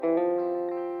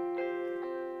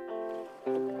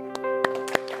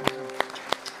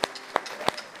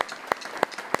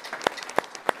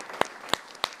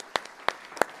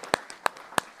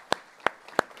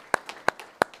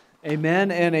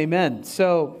Amen and amen.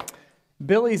 So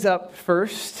Billy's up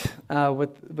first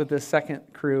with the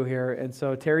second crew here, and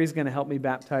so Terry's going to help me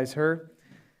baptize her.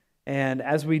 And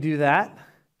as we do that,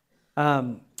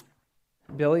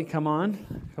 Billy, come on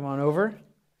over.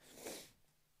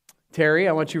 Terry,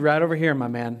 I want you right over here, my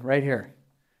man, right here.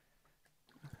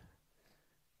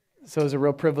 So it's a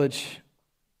real privilege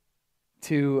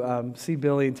to see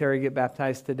Billy and Terry get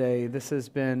baptized today. This has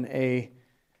been a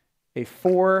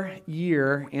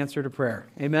 4-year answer to prayer.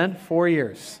 Amen? 4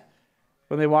 years.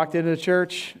 When they walked into the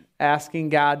church, asking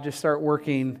God to start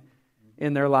working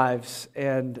in their lives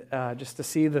and just to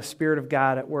see the Spirit of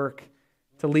God at work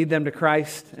to lead them to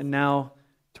Christ. And now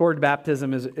toward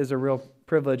baptism is a real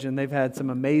privilege. And they've had some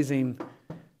amazing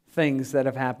things that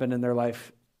have happened in their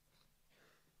life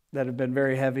that have been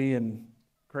very heavy and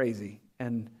crazy.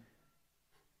 And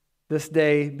this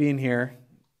day being here,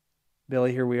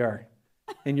 Billy, here we are.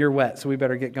 And you're wet, so we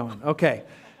better get going. Okay,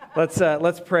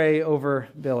 let's pray over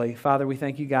Billy. Father, we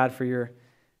thank you, God, for your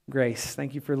grace.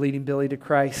 Thank you for leading Billy to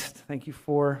Christ. Thank you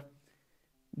for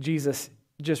Jesus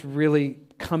just really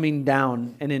coming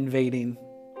down and invading,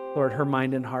 Lord, her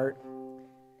mind and heart.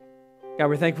 God,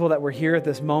 we're thankful that we're here at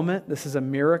this moment. This is a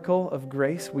miracle of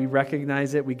grace. We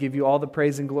recognize it. We give you all the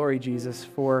praise and glory, Jesus,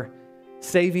 for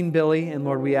saving Billy. And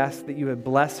Lord, we ask that you would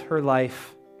bless her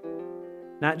life,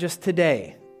 not just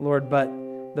today, Lord, but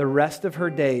the rest of her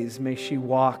days. May she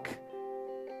walk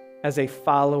as a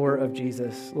follower of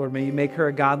Jesus. Lord, may you make her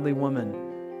a godly woman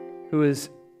who is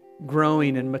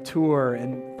growing and mature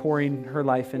and pouring her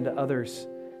life into others.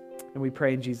 And we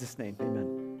pray in Jesus' name,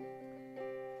 amen.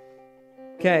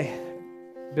 Okay,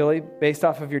 Billy, based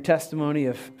off of your testimony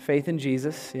of faith in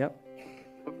Jesus, yep,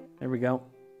 there we go.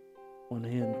 One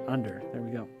hand under, there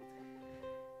we go.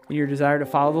 Your desire to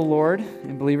follow the Lord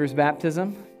in believer's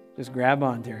baptism, just grab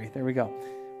on, Terry. There we go.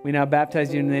 We now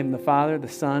baptize you in the name of the Father, the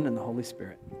Son, and the Holy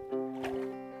Spirit.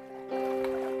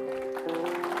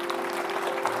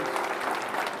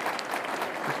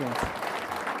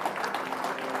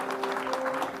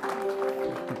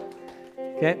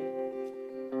 Okay.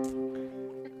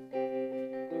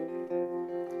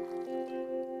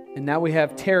 And now we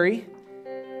have Terry.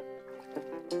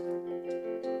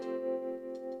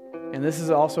 And this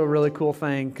is also a really cool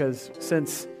thing because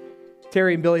since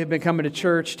Terry and Billy have been coming to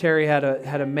church, Terry had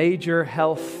a major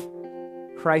health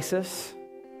crisis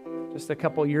just a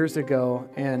couple years ago.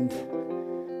 And,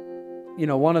 you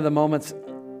know, one of the moments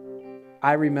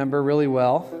I remember really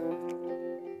well,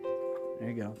 there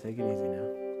you go, take it easy now,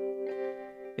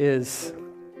 is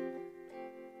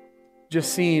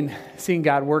just seeing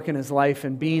God work in his life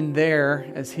and being there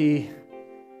as he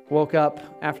woke up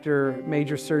after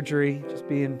major surgery, just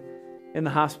being in the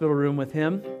hospital room with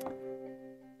him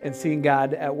and seeing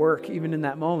God at work even in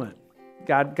that moment.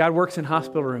 God works in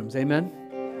hospital rooms, amen?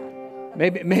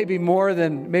 Maybe more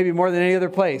than any other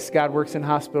place, God works in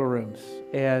hospital rooms.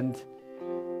 And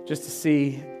just to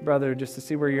see, brother,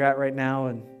 where you're at right now,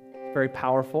 and very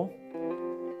powerful.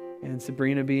 And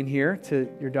Sabrina being here, to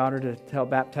your daughter to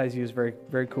help baptize you is very,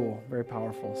 very cool, very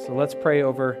powerful. So let's pray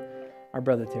over our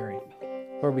brother Terry.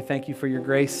 Lord, we thank you for your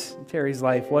grace in Terry's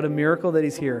life. What a miracle that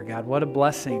he's here, God. What a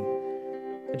blessing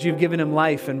that you've given him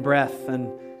life and breath and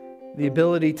the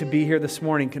ability to be here this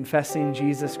morning confessing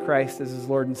Jesus Christ as his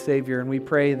Lord and Savior. And we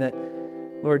pray that,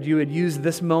 Lord, you would use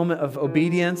this moment of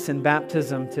obedience and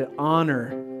baptism to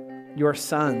honor your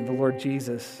Son, the Lord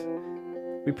Jesus.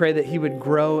 We pray that he would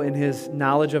grow in his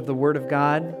knowledge of the Word of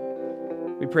God.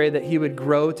 We pray that he would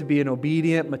grow to be an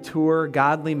obedient, mature,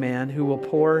 godly man who will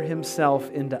pour himself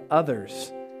into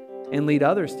others and lead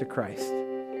others to Christ.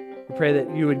 We pray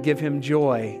that you would give him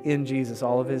joy in Jesus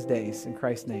all of his days. In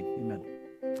Christ's name, amen.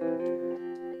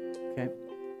 Okay.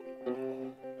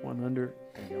 One under.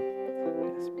 There you go.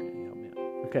 Yes, Brittany, help me out.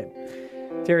 Okay.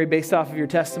 Terry, based off of your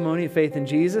testimony of faith in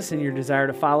Jesus and your desire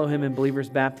to follow him in believer's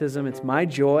baptism, it's my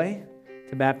joy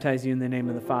to baptize you in the name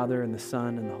of the Father and the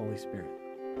Son and the Holy Spirit.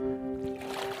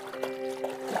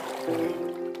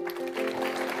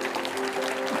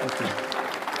 Thank you.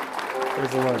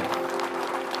 Praise the Lord.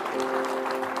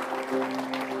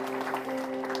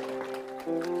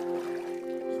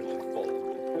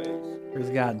 Praise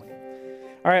God.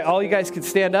 All right, all you guys can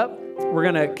stand up. We're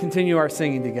going to continue our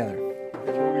singing together.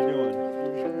 What are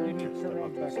we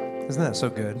doing? Isn't that so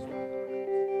good?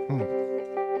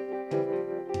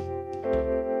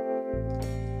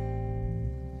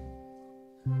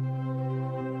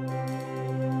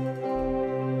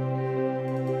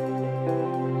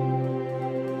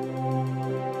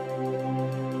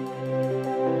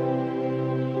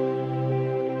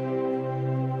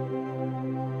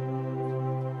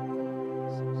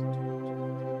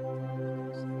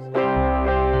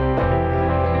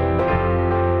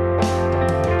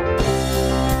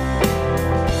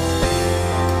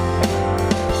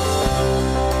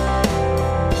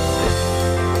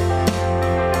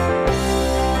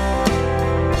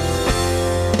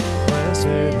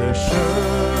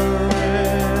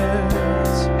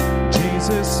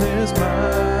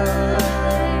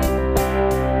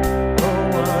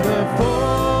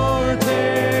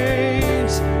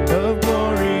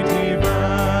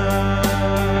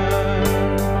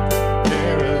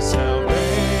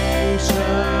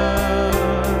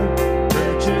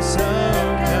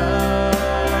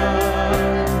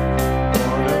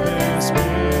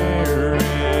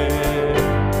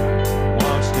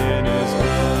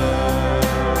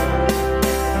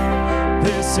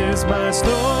 is my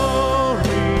story.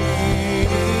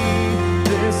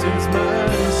 This is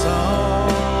my song.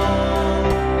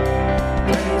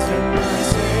 Praising my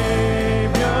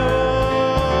Savior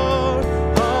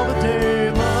all the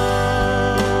day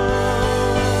long.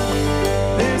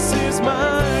 This is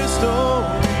my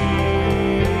story.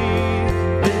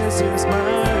 This is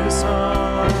my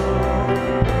song.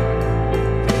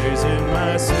 Praising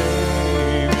my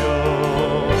Savior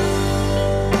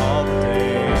all the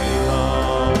day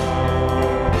long.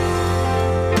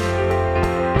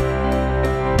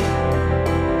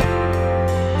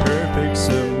 Perfect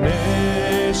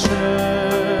submission,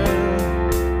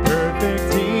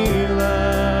 perfect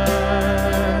delight,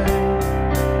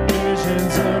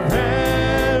 visions of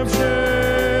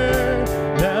rapture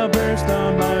now burst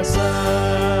on my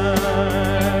sight.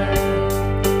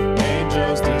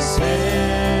 Angels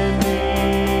descending,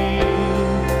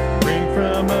 ring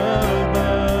from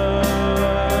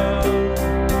above,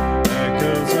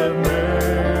 echoes of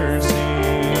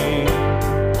mercy,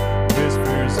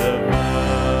 whispers of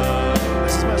love.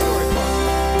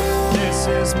 This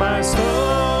is my story, come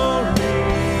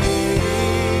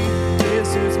on.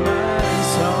 This is my story. This is my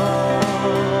song.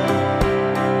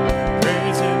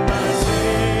 Praising my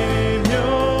Savior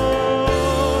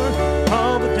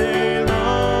all the day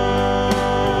long.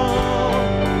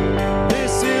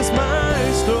 This is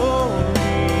my story.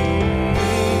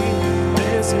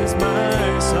 This is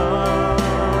my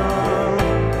song.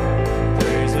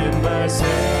 Praising my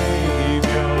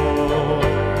Savior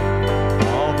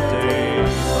all the day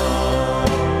long.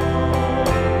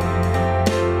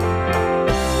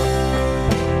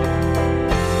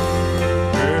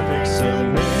 Perfect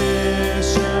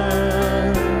submission,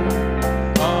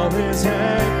 all is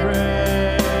at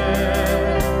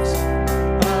rest.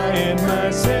 I and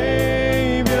my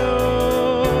Savior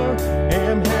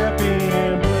am happy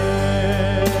and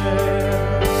blessed.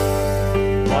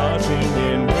 Watching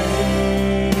and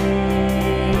waiting,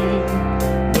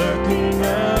 looking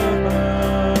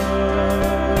above,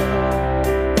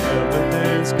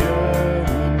 evidence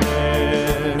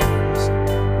goodness,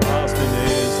 lost in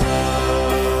His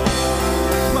love.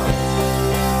 Come on.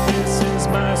 This is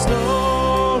my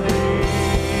story.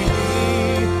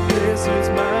 This is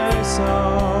my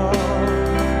song.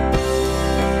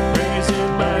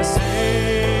 Praising my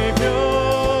Savior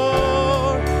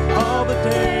all the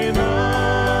day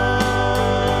long.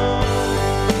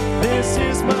 This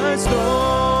is my story.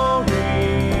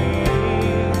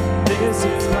 This is my song.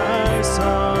 Praising my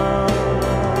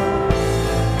Savior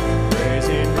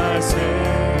all the day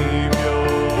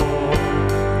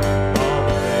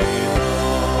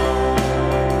long.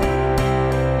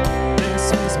 This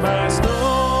is my story. This is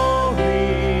my song.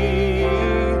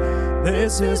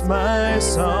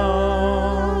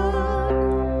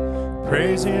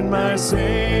 Praising my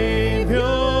Savior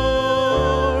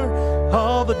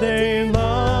all the day long.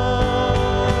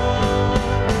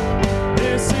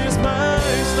 This is my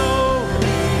story.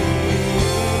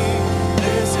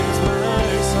 This is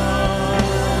my song.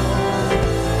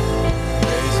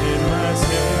 Praising my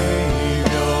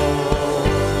Savior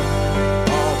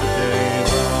all the day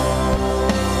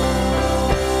long.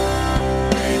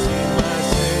 Praising my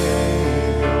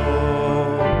Savior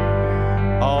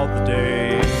all the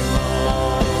day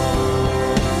long.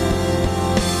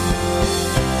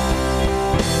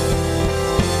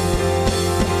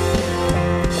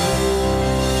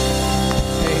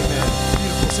 Amen.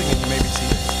 Beautiful singing, you may be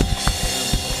seated.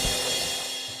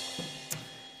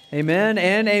 Amen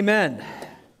and amen.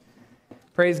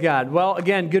 Praise God. Well,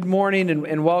 again, good morning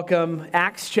and welcome.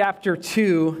 Acts chapter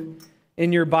 2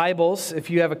 in your Bibles. If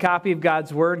you have a copy of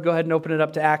God's Word, go ahead and open it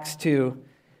up to Acts 2.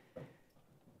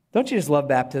 Don't you just love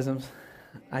baptisms?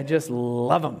 I just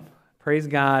love them. Praise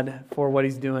God for what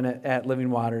He's doing at Living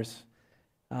Waters.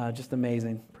 Just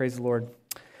amazing. Praise the Lord.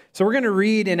 So we're going to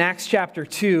read in Acts chapter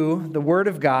 2, the Word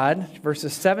of God,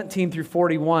 verses 17 through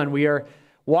 41. We are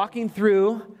walking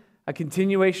through a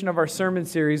continuation of our sermon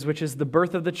series, which is the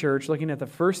birth of the church, looking at the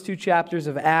first two chapters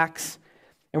of Acts.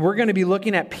 And we're going to be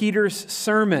looking at Peter's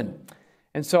sermon.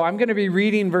 And so I'm going to be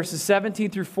reading verses 17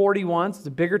 through 41. It's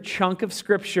a bigger chunk of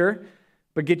Scripture,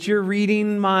 but get your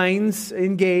reading minds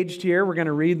engaged here. We're going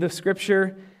to read the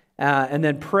Scripture and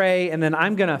then pray, and then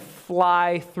I'm going to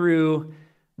fly through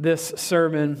this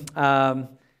sermon.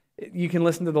 You can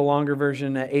listen to the longer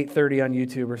version at 8:30 on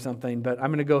YouTube or something, but I'm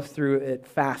going to go through it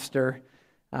faster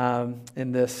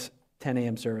in this 10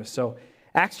 a.m. service. So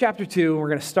Acts chapter 2, we're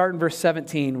going to start in verse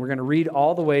 17. We're going to read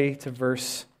all the way to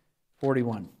verse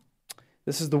 41.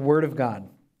 This is the Word of God.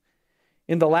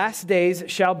 In the last days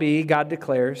shall be, God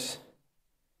declares,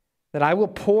 that I will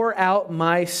pour out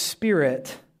my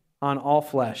Spirit on all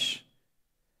flesh.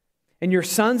 And your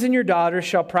sons and your daughters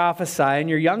shall prophesy, and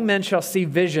your young men shall see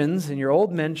visions, and your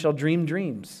old men shall dream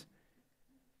dreams.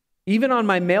 Even on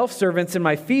my male servants and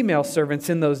my female servants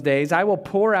in those days, I will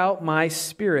pour out my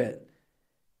Spirit,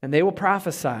 and they will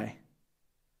prophesy.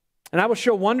 And I will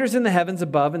show wonders in the heavens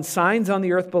above and signs on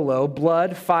the earth below,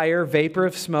 blood, fire, vapor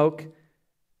of smoke.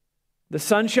 The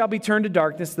sun shall be turned to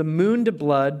darkness, the moon to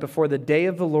blood, before the day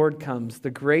of the Lord comes, the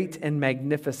great and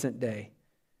magnificent day.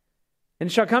 And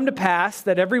it shall come to pass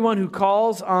that everyone who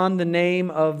calls on the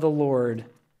name of the Lord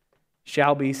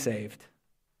shall be saved.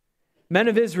 Men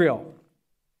of Israel,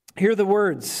 hear the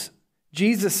words.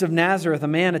 Jesus of Nazareth, a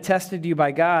man attested to you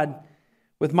by God,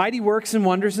 with mighty works and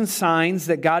wonders and signs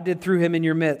that God did through him in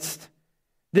your midst.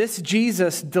 This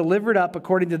Jesus delivered up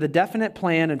according to the definite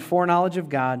plan and foreknowledge of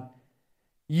God,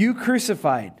 you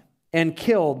crucified and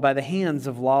killed by the hands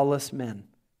of lawless men.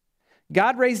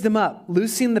 God raised him up,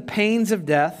 loosing the pains of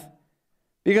death,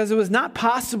 because it was not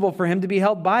possible for him to be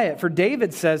held by it. For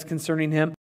David says concerning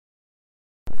him,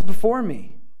 "He is before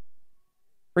me,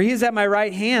 for he is at my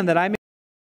right hand, that I may..."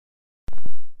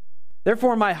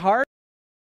 Therefore my heart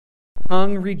and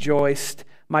tongue rejoiced,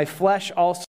 my flesh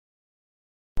also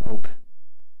hope.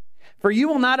 For you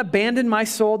will not abandon my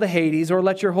soul to Hades, or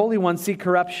let your Holy One see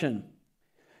corruption.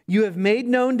 You have made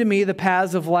known to me the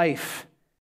paths of life,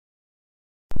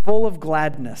 full of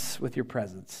gladness with your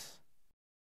presence.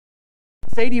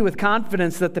 I say to you with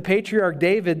confidence that the patriarch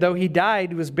David, though he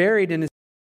died, was buried in his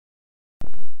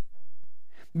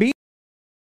being,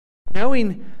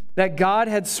 knowing that God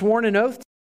had sworn an oath to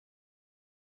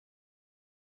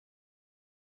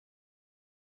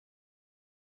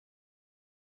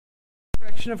the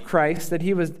resurrection of Christ, that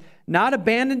he was not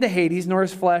abandoned to Hades, nor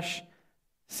his flesh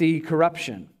see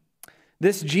corruption.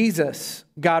 This Jesus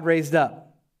God raised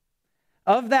up.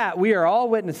 Of that we are all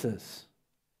witnesses.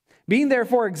 Being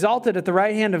therefore exalted at the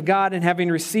right hand of God, and having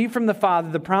received from the Father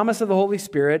the promise of the Holy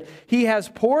Spirit, he has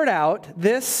poured out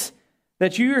this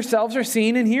that you yourselves are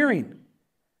seeing and hearing.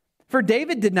 For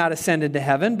David did not ascend into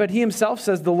heaven, but he himself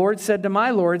says, the Lord said to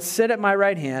my Lord, sit at my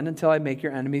right hand until I make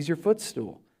your enemies your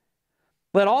footstool.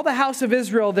 Let all the house of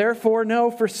Israel therefore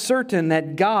know for certain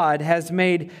that God has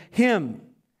made him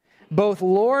both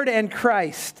Lord and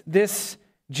Christ, this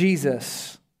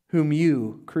Jesus whom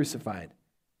you crucified.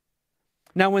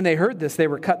 Now when they heard this, they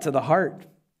were cut to the heart.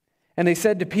 And they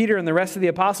said to Peter and the rest of the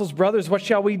apostles, brothers, what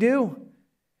shall we do?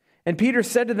 And Peter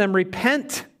said to them,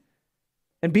 repent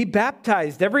and be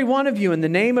baptized, every one of you, in the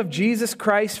name of Jesus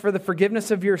Christ for the forgiveness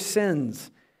of your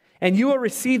sins, and you will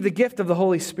receive the gift of the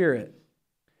Holy Spirit.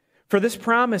 For this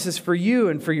promise is for you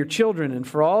and for your children and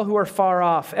for all who are far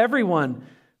off, everyone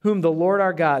whom the Lord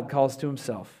our God calls to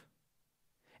himself.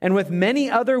 And with many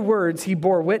other words he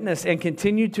bore witness and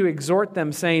continued to exhort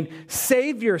them, saying,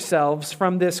 save yourselves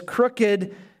from this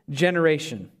crooked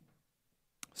generation.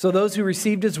 So those who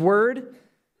received his word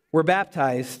were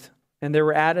baptized, and there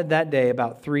were added that day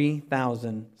about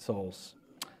 3,000 souls.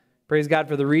 Praise God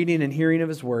for the reading and hearing of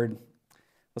his word.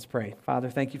 Let's pray. Father,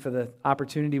 thank you for the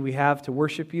opportunity we have to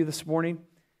worship you this morning.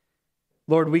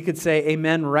 Lord, we could say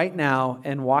amen right now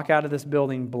and walk out of this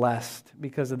building blessed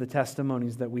because of the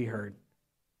testimonies that we heard.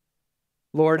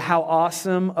 Lord, how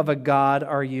awesome of a God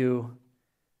are you,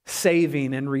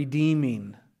 saving and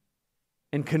redeeming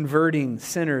and converting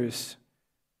sinners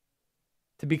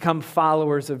to become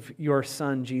followers of your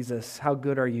Son, Jesus. How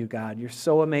good are you, God? You're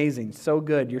so amazing, so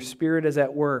good. Your Spirit is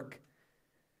at work.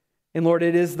 And Lord,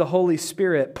 it is the Holy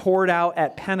Spirit poured out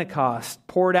at Pentecost,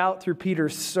 poured out through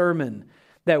Peter's sermon,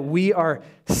 that we are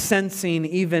sensing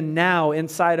even now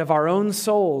inside of our own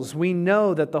souls. We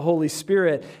know that the Holy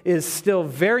Spirit is still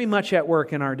very much at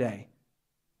work in our day,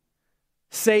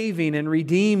 saving and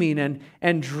redeeming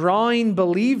and drawing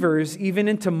believers even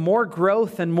into more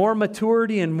growth and more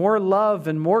maturity and more love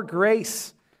and more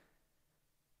grace.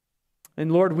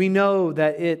 And Lord, we know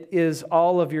that it is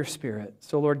all of your Spirit.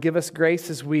 So Lord, give us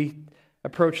grace as we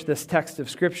approach this text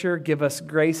of Scripture. Give us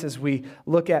grace as we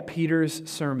look at Peter's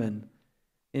sermon.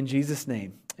 In Jesus'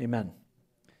 name, amen.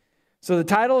 So the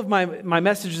title of my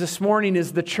message this morning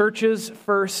is The Church's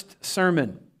First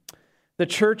Sermon. The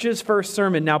church's first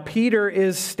sermon. Now, Peter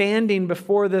is standing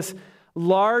before this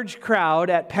large crowd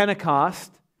at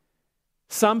Pentecost.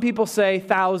 Some people say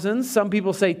thousands, some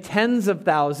people say tens of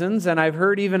thousands, and I've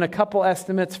heard even a couple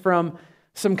estimates from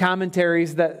some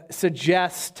commentaries that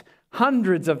suggest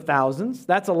hundreds of thousands.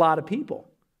 That's a lot of people.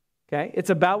 Okay? It's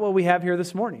about what we have here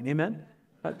this morning. Amen?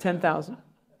 About 10,000.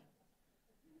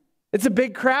 It's a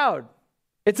big crowd.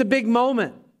 It's a big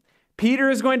moment. Peter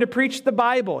is going to preach the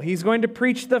Bible. He's going to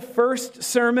preach the first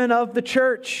sermon of the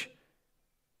church.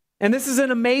 And this is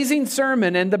an amazing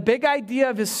sermon. And the big idea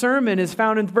of his sermon is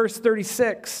found in verse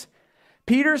 36.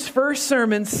 Peter's first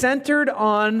sermon centered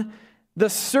on the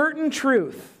certain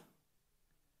truth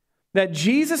that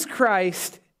Jesus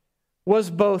Christ was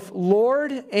both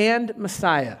Lord and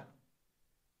Messiah.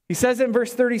 He says in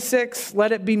verse 36,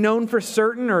 let it be known for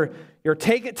certain, or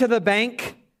take it to the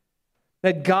bank,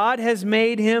 that God has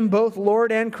made him both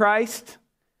Lord and Christ,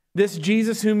 this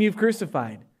Jesus whom you've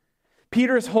crucified.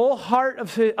 Peter's whole heart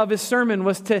of his sermon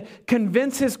was to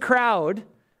convince his crowd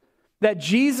that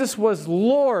Jesus was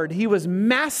Lord, he was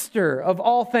master of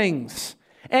all things,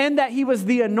 and that he was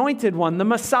the anointed one, the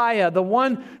Messiah, the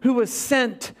one who was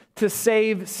sent to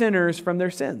save sinners from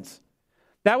their sins.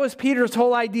 That was Peter's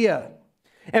whole idea.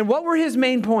 And what were his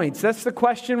main points? That's the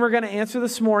question we're going to answer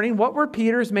this morning. What were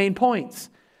Peter's main points?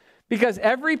 Because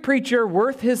every preacher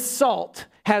worth his salt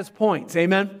has points.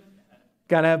 Amen?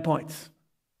 Got to have points.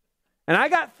 And I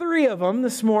got 3 of them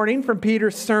this morning from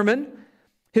Peter's sermon.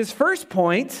 His first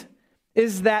point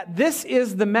is that this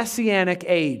is the Messianic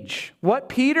age. What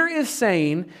Peter is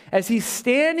saying as he's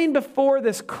standing before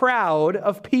this crowd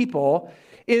of people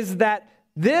is that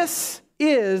this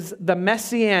is the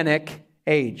Messianic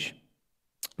age.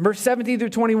 Verse 17 through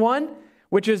 21,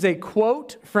 which is a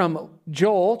quote from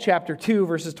Joel chapter 2,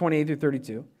 verses 28 through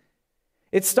 32.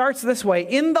 It starts this way: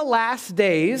 in the last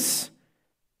days,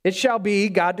 it shall be,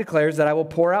 God declares, that I will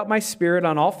pour out my spirit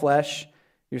on all flesh.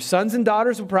 Your sons and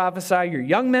daughters will prophesy. Your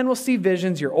young men will see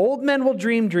visions. Your old men will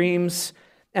dream dreams.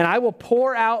 And I will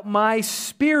pour out my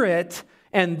spirit,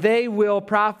 and they will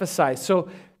prophesy. So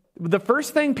the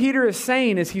first thing Peter is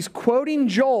saying is he's quoting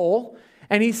Joel,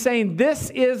 and he's saying this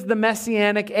is the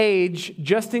Messianic age,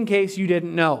 just in case you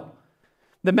didn't know.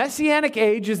 The Messianic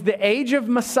age is the age of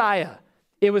Messiah.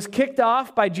 It was kicked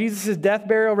off by Jesus' death,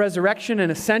 burial, resurrection,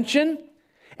 and ascension.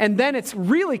 And then it's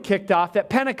really kicked off at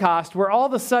Pentecost, where all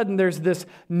of a sudden there's this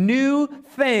new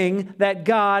thing that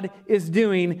God is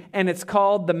doing, and it's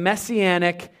called the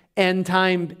Messianic end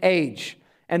time age.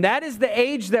 And that is the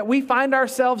age that we find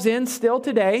ourselves in still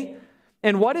today.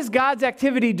 And what is God's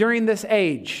activity during this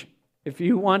age? If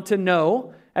you want to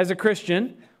know, as a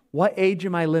Christian, what age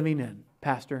am I living in,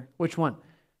 Pastor? Which one?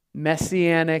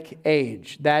 Messianic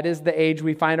age. That is the age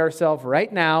we find ourselves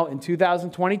right now in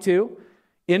 2022.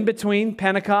 In between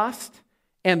Pentecost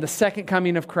and the second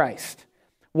coming of Christ.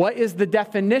 What is the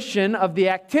definition of the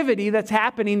activity that's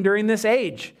happening during this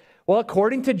age? Well,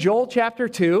 according to Joel chapter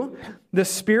 2, the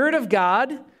Spirit of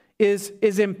God is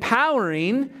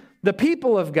empowering the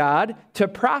people of God to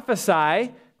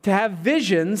prophesy, to have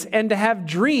visions, and to have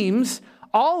dreams,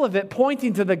 all of it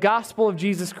pointing to the gospel of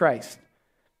Jesus Christ.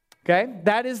 Okay?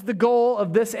 That is the goal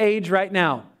of this age right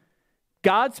now.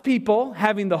 God's people,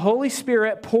 having the Holy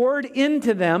Spirit poured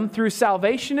into them through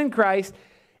salvation in Christ,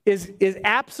 is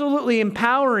absolutely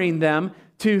empowering them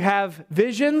to have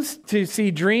visions, to see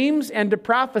dreams, and to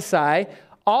prophesy,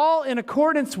 all in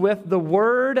accordance with the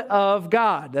Word of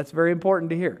God. That's very important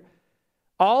to hear.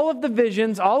 All of the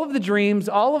visions, all of the dreams,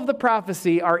 all of the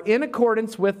prophecy are in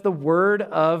accordance with the Word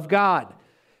of God.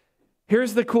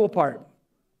 Here's the cool part.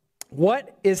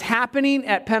 What is happening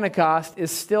at Pentecost is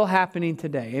still happening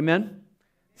today. Amen?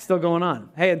 Still going on.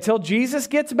 Hey, until Jesus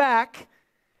gets back,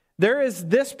 there is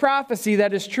this prophecy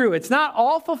that is true. It's not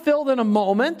all fulfilled in a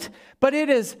moment, but it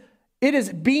is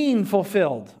being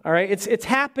fulfilled. All right, it's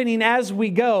happening as we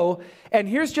go. And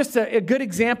here's just a good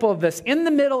example of this. In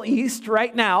the Middle East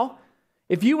right now,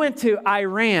 if you went to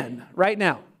Iran right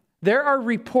now, there are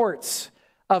reports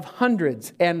of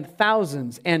hundreds and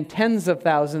thousands and tens of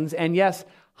thousands, and yes,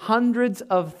 hundreds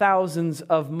of thousands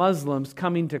of Muslims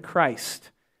coming to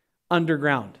Christ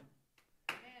underground.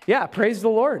 Yeah, praise the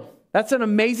Lord. That's an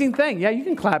amazing thing. Yeah, you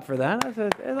can clap for that.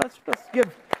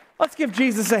 Let's give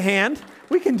Jesus a hand.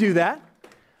 We can do that.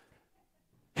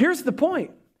 Here's the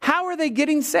point. How are they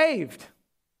getting saved?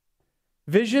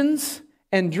 Visions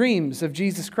and dreams of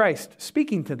Jesus Christ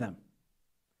speaking to them.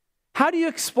 How do you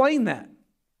explain that?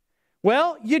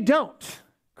 Well, you don't.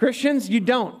 Christians, you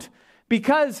don't.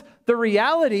 Because the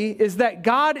reality is that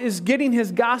God is getting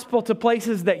his gospel to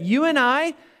places that you and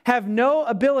I have no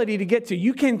ability to get to.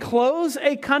 You can close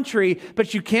a country,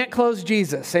 but you can't close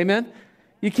Jesus. Amen?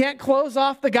 You can't close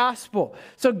off the gospel.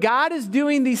 So God is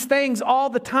doing these things all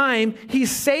the time.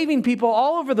 He's saving people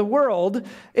all over the world.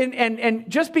 And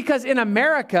just because in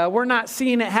America we're not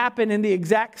seeing it happen in the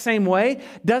exact same way,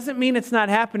 doesn't mean it's not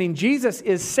happening. Jesus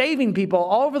is saving people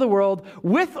all over the world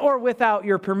with or without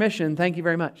your permission. Thank you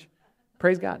very much.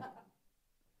 Praise God.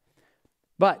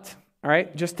 But, all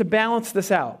right, just to balance this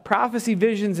out, prophecy,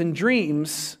 visions, and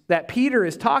dreams that Peter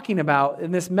is talking about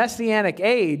in this messianic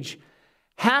age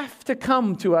have to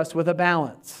come to us with a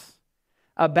balance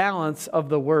of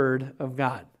the Word of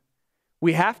God.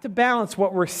 We have to balance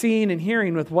what we're seeing and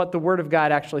hearing with what the Word of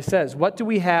God actually says. What do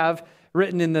we have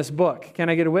written in this book? Can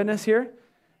I get a witness here?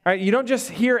 All right, you don't just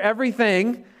hear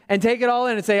everything and take it all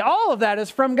in and say, all of that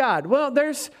is from God. Well,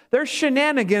 there's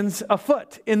shenanigans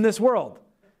afoot in this world.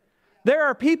 There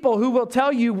are people who will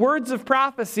tell you words of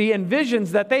prophecy and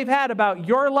visions that they've had about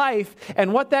your life,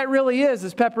 and what that really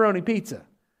is pepperoni pizza.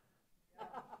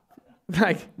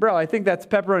 Like, bro, I think that's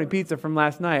pepperoni pizza from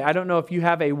last night. I don't know if you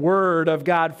have a word of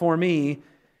God for me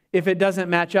if it doesn't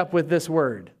match up with this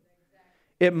word.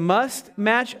 It must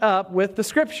match up with the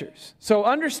Scriptures. So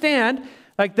understand,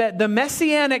 like, that the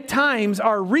messianic times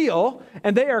are real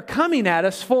and they are coming at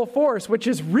us full force, which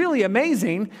is really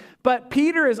amazing. But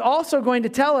Peter is also going to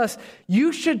tell us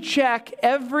you should check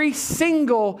every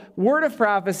single word of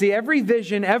prophecy, every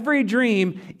vision, every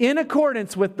dream in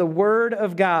accordance with the Word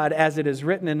of God as it is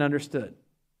written and understood.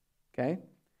 Okay?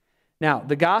 Now,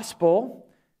 the gospel,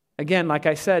 again, like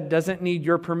I said, doesn't need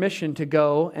your permission to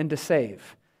go and to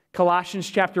save. Colossians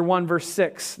chapter 1, verse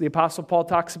 6, the Apostle Paul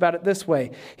talks about it this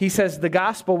way. He says, the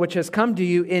gospel which has come to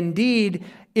you indeed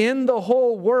in the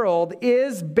whole world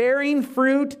is bearing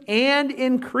fruit and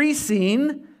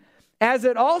increasing, as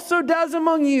it also does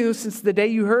among you since the day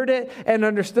you heard it and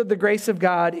understood the grace of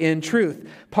God in truth.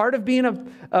 Part of being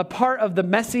a part of the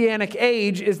messianic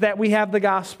age is that we have the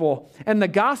gospel. And the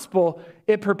gospel,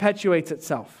 it perpetuates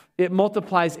itself. It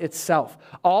multiplies itself.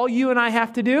 All you and I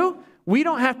have to do, we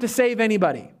don't have to save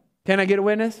anybody. Can I get a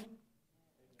witness?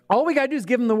 All we got to do is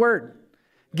give them the word.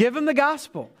 Give them the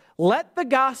gospel. Let the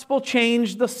gospel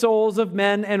change the souls of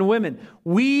men and women.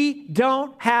 We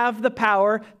don't have the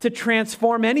power to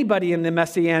transform anybody in the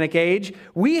Messianic age.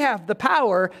 We have the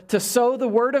power to sow the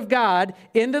word of God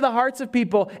into the hearts of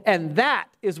people, and that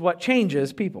is what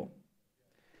changes people.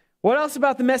 What else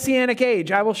about the Messianic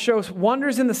age? I will show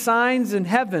wonders in the signs in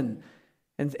heaven,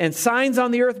 and signs on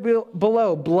the earth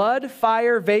below, blood,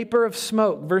 fire, vapor of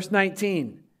smoke. Verse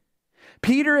 19.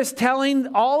 Peter is telling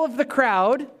all of the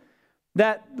crowd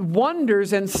that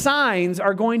wonders and signs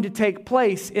are going to take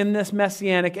place in this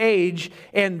Messianic age.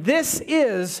 And this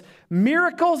is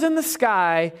miracles in the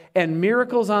sky and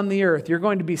miracles on the earth. You're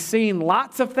going to be seeing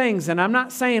lots of things. And I'm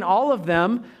not saying all of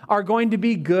them are going to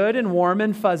be good and warm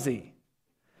and fuzzy.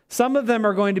 Some of them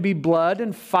are going to be blood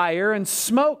and fire and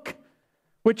smoke.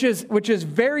 Which is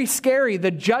very scary.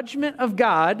 The judgment of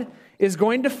God is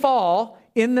going to fall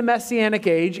in the Messianic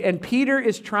age, and Peter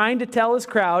is trying to tell his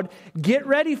crowd, get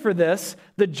ready for this.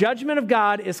 The judgment of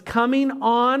God is coming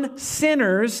on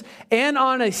sinners and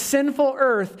on a sinful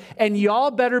earth, and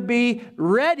y'all better be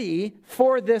ready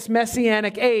for this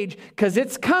Messianic age, because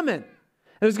it's coming.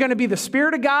 There's going to be the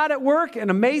Spirit of God at work and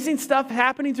amazing stuff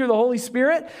happening through the Holy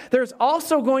Spirit. There's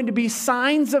also going to be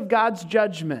signs of God's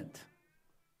judgment.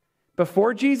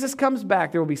 Before Jesus comes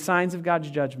back, there will be signs of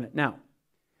God's judgment. Now,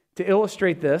 to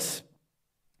illustrate this,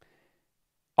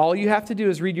 all you have to do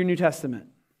is read your New Testament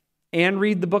and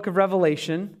read the book of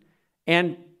Revelation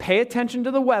and pay attention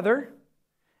to the weather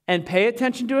and pay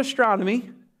attention to astronomy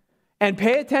and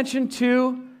pay attention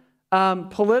to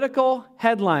political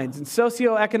headlines and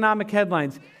socioeconomic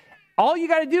headlines. All you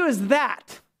got to do is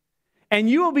that, and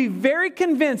you will be very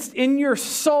convinced in your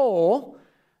soul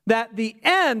that the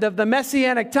end of the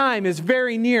Messianic time is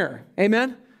very near.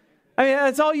 Amen? I mean,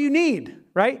 that's all you need,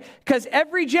 right? Because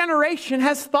every generation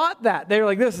has thought that. They're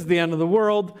like, this is the end of the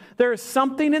world. There is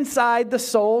something inside the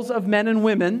souls of men and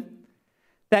women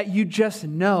that you just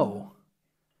know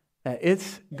that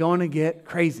it's going to get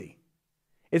crazy.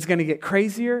 It's going to get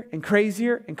crazier and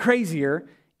crazier and crazier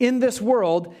in this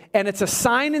world, and it's a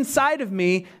sign inside of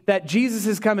me that Jesus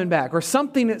is coming back, or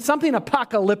something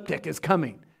apocalyptic is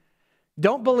coming.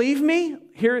 Don't believe me?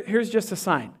 Here's just a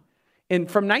sign.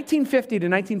 From 1950 to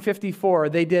 1954,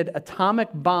 they did atomic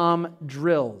bomb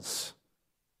drills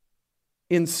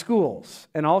in schools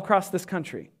and all across this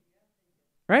country.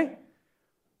 Right?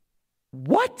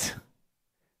 What?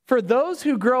 For those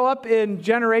who grow up in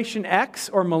Generation X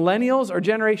or Millennials or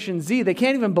Generation Z, they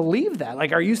can't even believe that.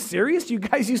 Like, are you serious? You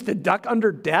guys used to duck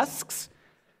under desks?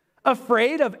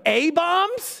 Afraid of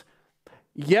A-bombs?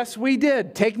 Yes, we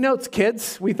did. Take notes,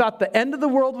 kids. We thought the end of the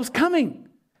world was coming.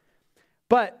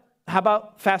 But how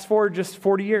about fast forward just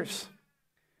 40 years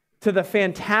to the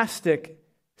fantastic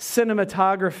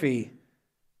cinematography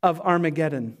of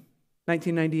Armageddon,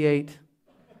 1998.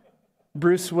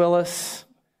 Bruce Willis,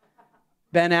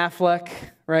 Ben Affleck,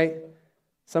 right?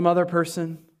 Some other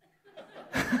person.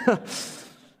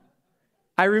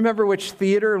 I remember which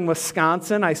theater in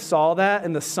Wisconsin I saw that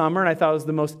in the summer, and I thought it was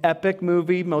the most epic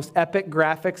movie, most epic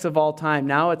graphics of all time.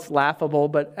 Now it's laughable,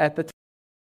 but at the time,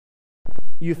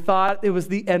 you thought it was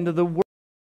the end of the world.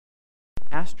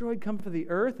 An asteroid come for the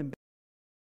earth and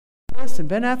and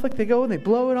Ben Affleck, they go and they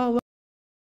blow it all up.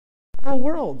 The whole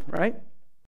world, right?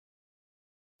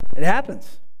 It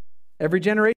happens. Every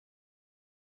generation.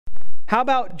 How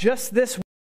about just this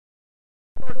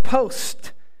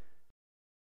post?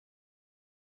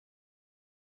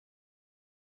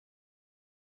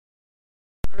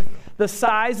 The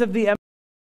size of the empire.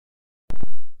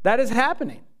 That is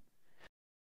happening.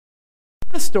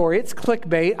 The story, it's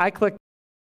clickbait. I click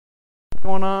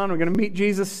going on. We're going to meet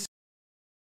Jesus.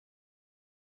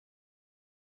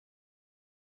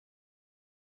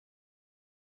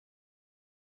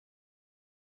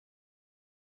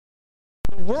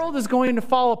 The world is going to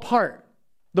fall apart.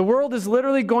 The world is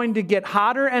literally going to get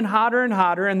hotter and hotter and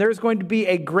hotter, and there's going to be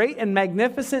a great and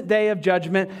magnificent day of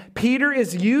judgment. Peter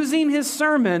is using his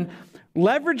sermon,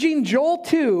 leveraging Joel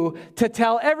 2 to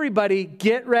tell everybody,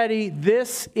 get ready,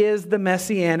 this is the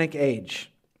Messianic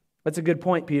age. That's a good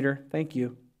point, Peter. Thank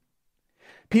you.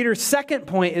 Peter's second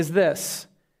point is this.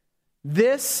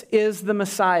 This is the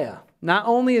Messiah. Not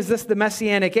only is this the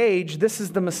Messianic age, this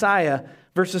is the Messiah.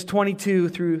 Verses 22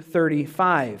 through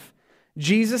 35.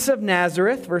 Jesus of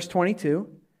Nazareth, verse 22,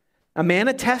 a man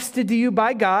attested to you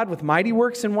by God with mighty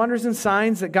works and wonders and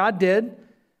signs that God did.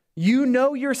 You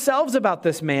know yourselves about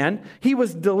this man. He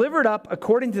was delivered up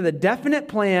according to the definite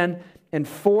plan and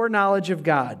foreknowledge of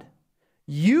God.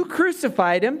 You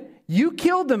crucified him. You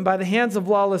killed him by the hands of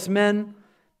lawless men.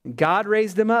 And God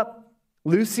raised him up,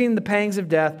 loosing the pangs of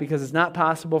death because it's not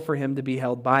possible for him to be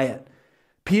held by it.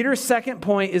 Peter's second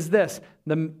point is this.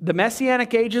 The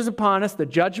Messianic age is upon us. The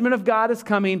judgment of God is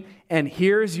coming. And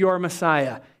here's your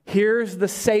Messiah. Here's the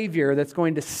Savior that's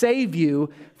going to save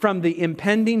you from the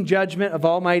impending judgment of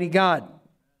Almighty God.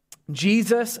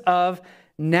 Jesus of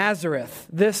Nazareth.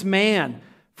 This man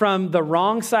from the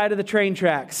wrong side of the train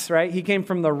tracks, right? He came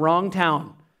from the wrong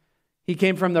town. He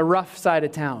came from the rough side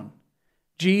of town.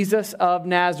 Jesus of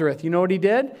Nazareth. You know what he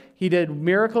did? He did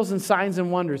miracles and signs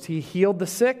and wonders. He healed the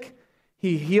sick.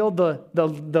 He healed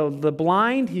the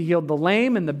blind. He healed the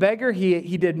lame and the beggar.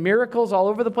 He did miracles all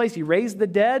over the place. He raised the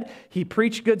dead. He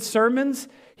preached good sermons.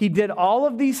 He did all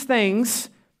of these things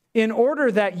in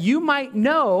order that you might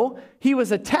know he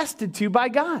was attested to by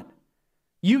God.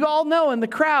 You all know in the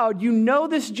crowd, you know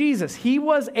this Jesus. He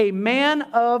was a man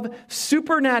of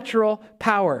supernatural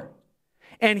power.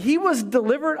 And he was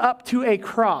delivered up to a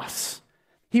cross.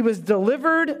 He was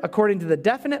delivered according to the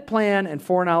definite plan and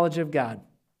foreknowledge of God.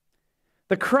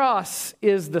 The cross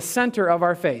is the center of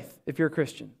our faith, if you're a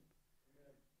Christian.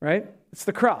 Right? It's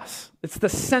the cross. It's the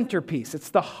centerpiece.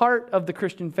 It's the heart of the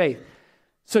Christian faith.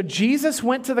 So Jesus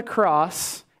went to the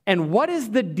cross, and what is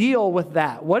the deal with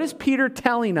that? What is Peter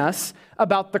telling us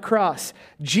about the cross?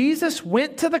 Jesus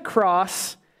went to the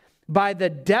cross by the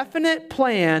definite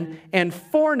plan and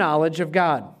foreknowledge of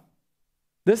God.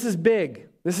 This is big.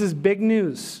 This is big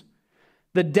news.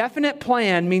 The definite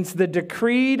plan means the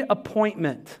decreed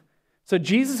appointment. So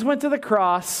Jesus went to the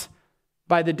cross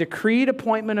by the decreed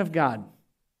appointment of God.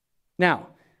 Now,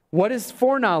 what does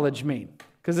foreknowledge mean?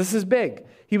 Because this is big.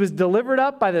 He was delivered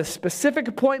up by the specific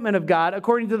appointment of God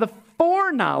according to the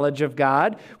foreknowledge of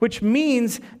God, which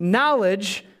means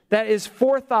knowledge that is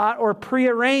forethought or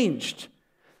prearranged.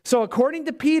 So according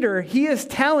to Peter, he is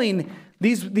telling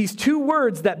these two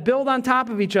words that build on top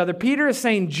of each other. Peter is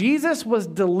saying Jesus was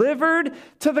delivered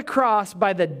to the cross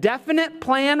by the definite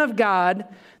plan of God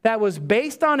that was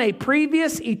based on a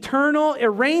previous eternal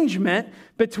arrangement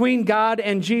between God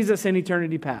and Jesus in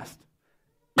eternity past.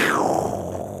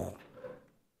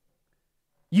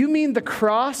 You mean the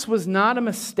cross was not a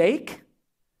mistake?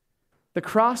 The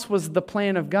cross was the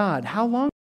plan of God. How long?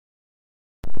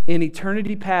 In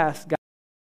eternity past, God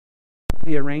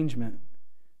the arrangement.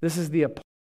 This is the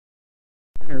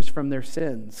sinners from their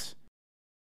sins.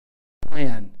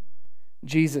 Plan.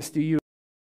 Jesus, do you?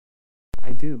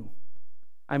 I do.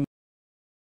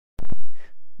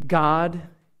 God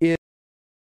is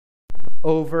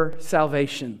over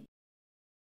salvation.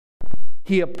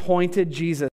 He appointed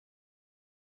Jesus.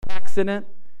 Accident.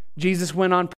 Jesus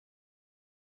went on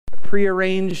the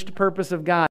prearranged purpose of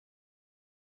God.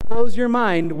 Blows your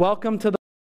mind. Welcome to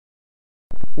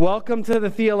the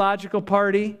theological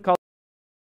party called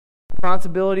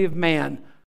Responsibility of Man.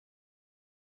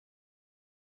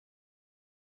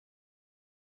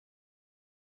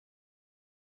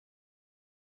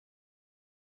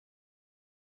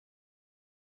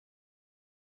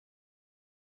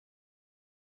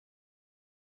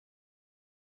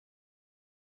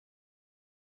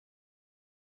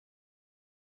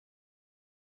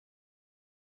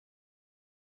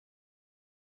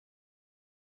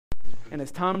 And as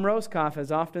Tom Roskoff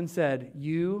has often said,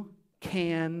 you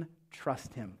can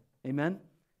trust him. Amen?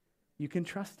 You can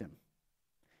trust him.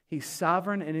 He's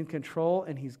sovereign and in control,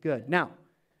 and he's good. Now,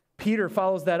 Peter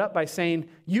follows that up by saying,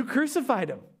 you crucified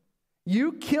him.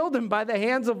 You killed him by the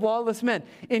hands of lawless men.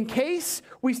 In case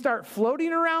we start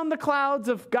floating around the clouds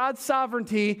of God's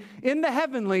sovereignty in the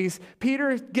heavenlies,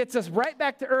 Peter gets us right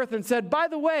back to earth and said, by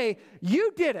the way,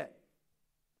 you did it.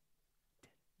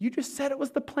 You just said it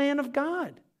was the plan of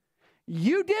God.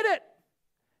 You did it.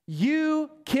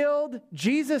 You killed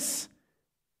Jesus.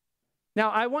 Now,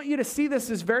 I want you to see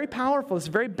this as very powerful. It's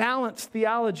very balanced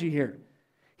theology here.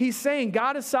 He's saying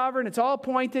God is sovereign. It's all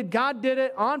appointed. God did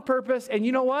it on purpose. And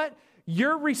you know what?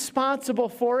 You're responsible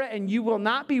for it, and you will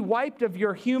not be wiped of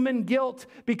your human guilt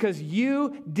because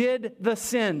you did the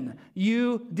sin.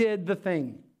 You did the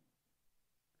thing.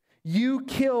 You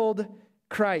killed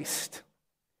Christ.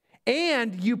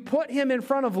 And you put him in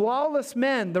front of lawless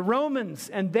men, the Romans,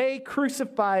 and they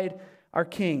crucified our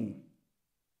King.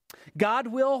 God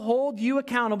will hold you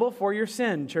accountable for your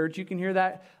sin, church. You can hear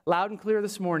that loud and clear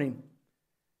this morning.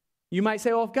 You might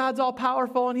say, well, if God's all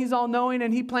powerful and he's all knowing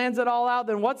and he plans it all out,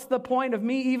 then what's the point of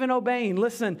me even obeying?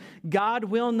 Listen, God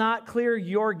will not clear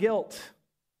your guilt.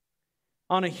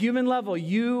 On a human level,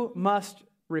 you must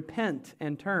repent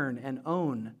and turn and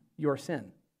own your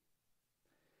sin.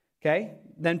 Okay?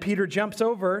 Then Peter jumps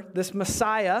over this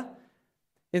Messiah.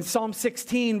 In Psalm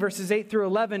 16, verses 8 through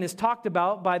 11, is talked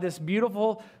about by this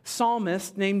beautiful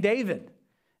psalmist named David.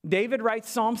 David writes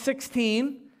Psalm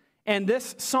 16, and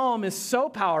this psalm is so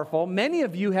powerful. Many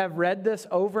of you have read this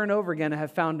over and over again and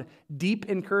have found deep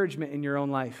encouragement in your own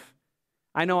life.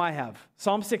 I know I have.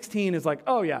 Psalm 16 is like,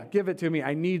 oh yeah, give it to me.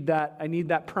 I need that. I need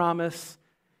that promise.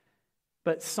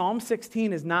 But Psalm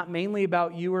 16 is not mainly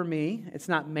about you or me. It's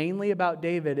not mainly about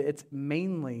David. It's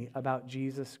mainly about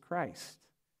Jesus Christ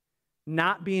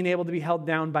not being able to be held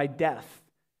down by death.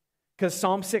 Because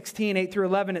Psalm 16, 8 through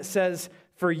 11, it says,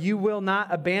 for you will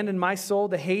not abandon my soul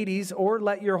to Hades or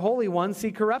let your Holy One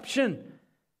see corruption.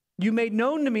 You made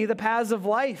known to me the paths of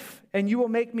life, and you will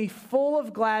make me full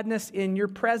of gladness in your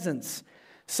presence.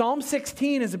 Psalm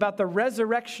 16 is about the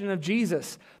resurrection of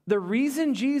Jesus. The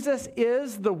reason Jesus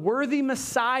is the worthy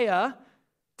Messiah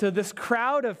to this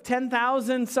crowd of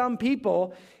 10,000 some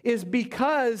people is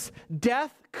because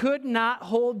death could not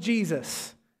hold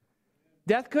Jesus.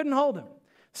 Death couldn't hold him.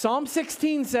 Psalm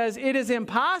 16 says, it is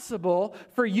impossible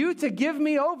for you to give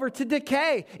me over to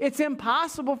decay. It's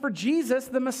impossible for Jesus,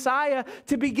 the Messiah,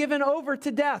 to be given over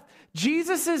to death.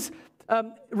 Jesus'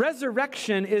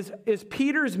 resurrection is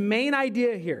Peter's main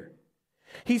idea here.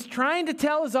 He's trying to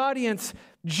tell his audience,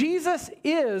 Jesus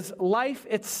is life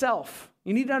itself.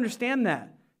 You need to understand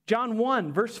that. John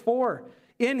 1, verse 4,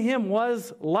 in him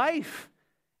was life,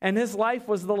 and his life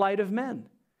was the light of men.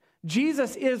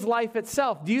 Jesus is life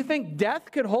itself. Do you think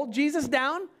death could hold Jesus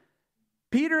down?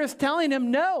 Peter is telling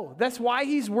him no. That's why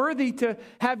he's worthy to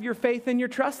have your faith and your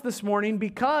trust this morning,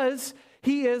 because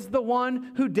he is the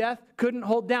one who death couldn't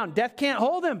hold down. Death can't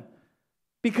hold him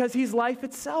because he's life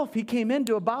itself. He came in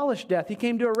to abolish death. He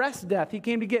came to arrest death. He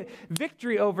came to get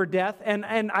victory over death. And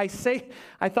I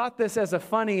thought this as a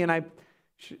funny, and I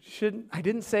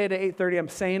didn't say it at 8:30. I'm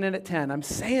saying it at 10. I'm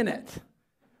saying it.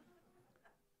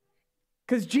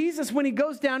 Because Jesus, when he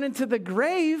goes down into the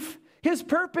grave, his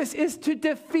purpose is to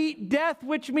defeat death,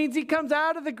 which means he comes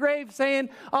out of the grave saying,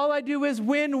 all I do is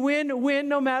win, win, win,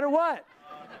 no matter what.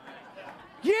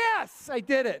 Yes, I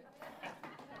did it.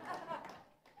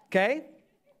 Okay?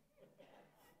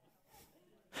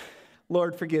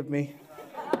 Lord, forgive me.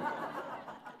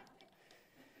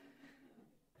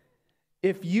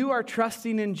 If you are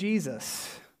trusting in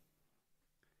Jesus,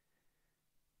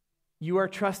 you are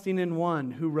trusting in one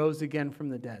who rose again from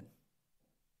the dead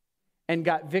and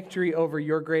got victory over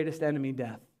your greatest enemy,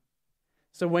 death.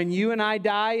 So when you and I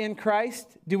die in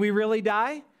Christ, do we really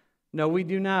die? No, we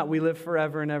do not. We live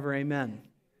forever and ever. Amen.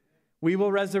 We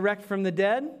will resurrect from the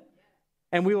dead,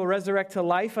 and we will resurrect to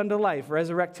life unto life,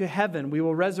 resurrect to heaven. We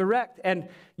will resurrect. And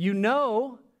you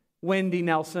know, Wendy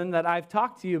Nelson, that I've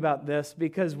talked to you about this,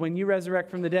 because when you resurrect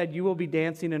from the dead, you will be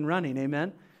dancing and running.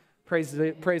 Amen. Praise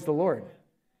the Lord.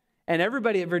 And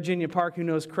everybody at Virginia Park who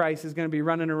knows Christ is going to be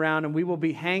running around, and we will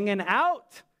be hanging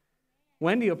out.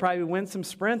 Wendy will probably win some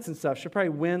sprints and stuff. She'll probably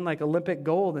win like Olympic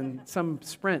gold in some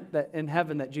sprint that in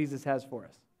heaven that Jesus has for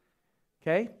us.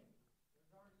 Okay?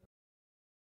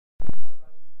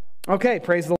 Okay,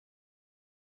 praise the Lord.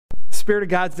 Spirit of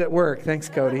God's at work. Thanks,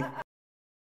 Cody.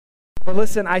 But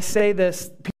listen, I say this.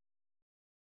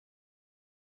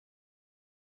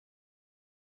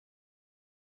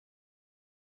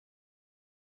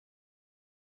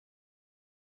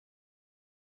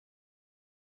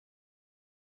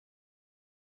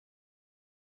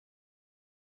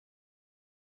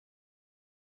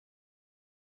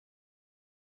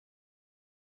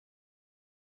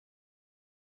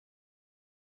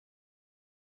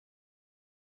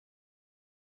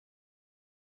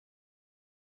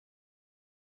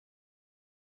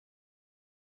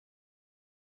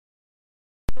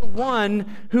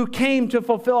 one who came to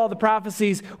fulfill all the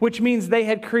prophecies, which means they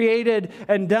had created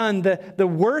and done the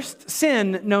worst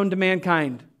sin known to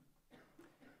mankind.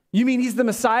 You mean he's the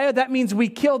Messiah? That means we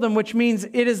killed him, which means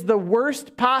it is the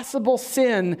worst possible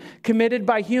sin committed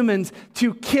by humans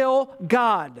to kill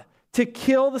God. To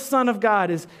kill the Son of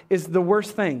God is the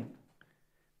worst thing.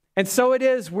 And so it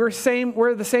is. We're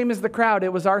the same as the crowd.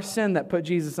 It was our sin that put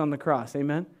Jesus on the cross.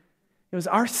 Amen? It was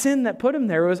our sin that put him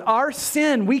there. It was our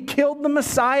sin. We killed the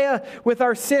Messiah with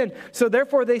our sin. So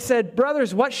therefore they said,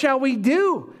 brothers, what shall we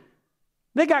do?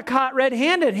 They got caught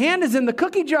red-handed. Hand is in the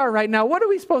cookie jar right now. What are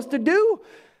we supposed to do?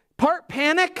 Part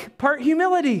panic, part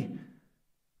humility.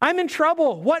 I'm in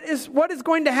trouble. What is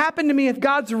going to happen to me if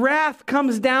God's wrath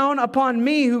comes down upon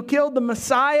me who killed the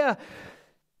Messiah?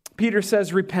 Peter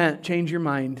says, repent, change your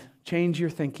mind, change your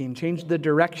thinking, change the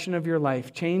direction of your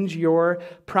life, change your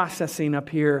processing up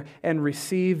here, and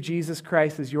receive Jesus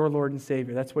Christ as your Lord and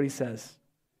Savior. That's what he says.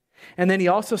 And then he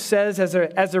also says,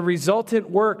 as a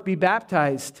resultant work, be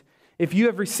baptized. If you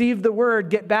have received the word,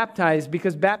 get baptized,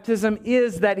 because baptism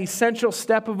is that essential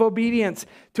step of obedience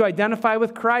to identify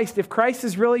with Christ. If Christ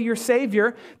is really your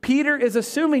Savior, Peter is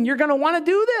assuming you're going to want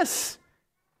to do this.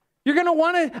 You're going to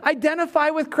want to identify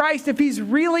with Christ. If he's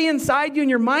really inside you and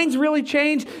your mind's really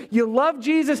changed, you love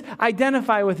Jesus,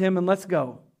 identify with him and let's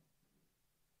go.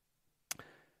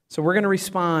 So we're going to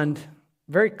respond.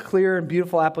 Very clear and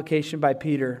beautiful application by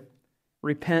Peter.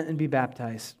 Repent and be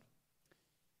baptized.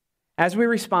 As we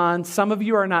respond, some of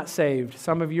you are not saved.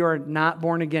 Some of you are not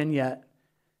born again yet.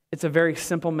 It's a very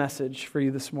simple message for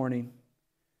you this morning.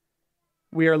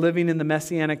 We are living in the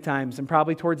Messianic times and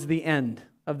probably towards the end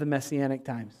of the Messianic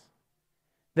times.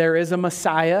 There is a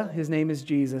Messiah. His name is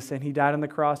Jesus, and he died on the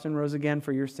cross and rose again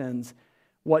for your sins.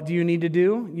 What do you need to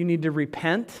do? You need to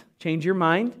repent, change your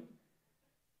mind,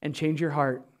 and change your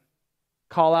heart.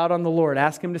 Call out on the Lord.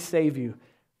 Ask him to save you.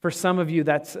 For some of you,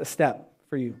 that's a step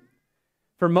for you.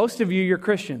 For most of you, you're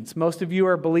Christians. Most of you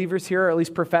are believers here, or at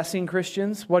least professing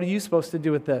Christians. What are you supposed to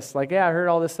do with this? Like, yeah, I heard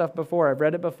all this stuff before. I've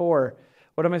read it before.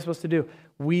 What am I supposed to do?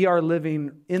 We are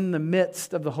living in the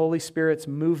midst of the Holy Spirit's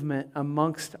movement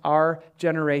amongst our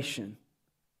generation.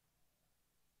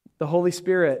 The Holy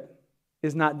Spirit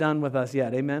is not done with us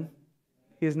yet. Amen?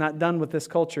 He is not done with this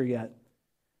culture yet.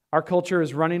 Our culture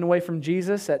is running away from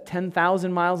Jesus at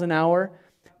 10,000 miles an hour,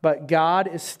 but God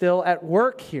is still at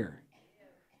work here.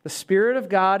 The Spirit of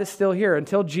God is still here.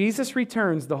 Until Jesus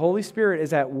returns, the Holy Spirit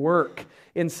is at work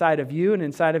inside of you and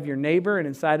inside of your neighbor and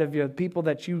inside of the people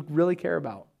that you really care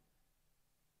about.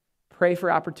 Pray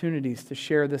for opportunities to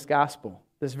share this gospel,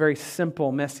 this very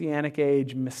simple Messianic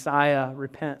age, Messiah,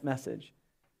 repent message.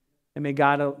 And may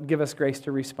God give us grace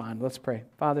to respond. Let's pray.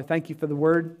 Father, thank you for the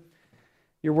word.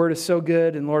 Your word is so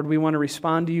good, and Lord, we want to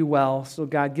respond to you well. So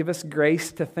God, give us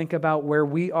grace to think about where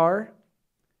we are.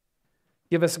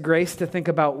 Give us grace to think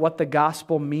about what the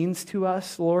gospel means to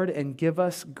us, Lord, and give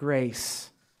us grace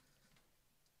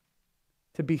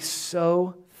to be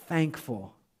so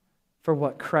thankful for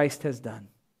what Christ has done.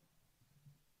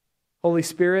 Holy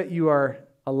Spirit, you are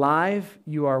alive.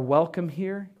 You are welcome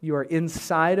here. You are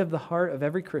inside of the heart of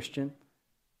every Christian,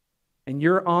 and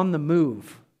you're on the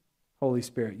move, Holy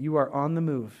Spirit. You are on the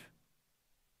move.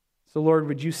 So, Lord,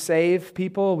 would you save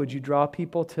people? Would you draw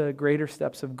people to greater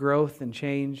steps of growth and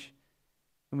change?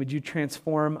 And would you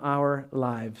transform our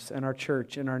lives and our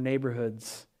church and our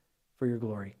neighborhoods for your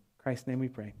glory? In Christ's name we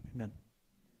pray. Amen.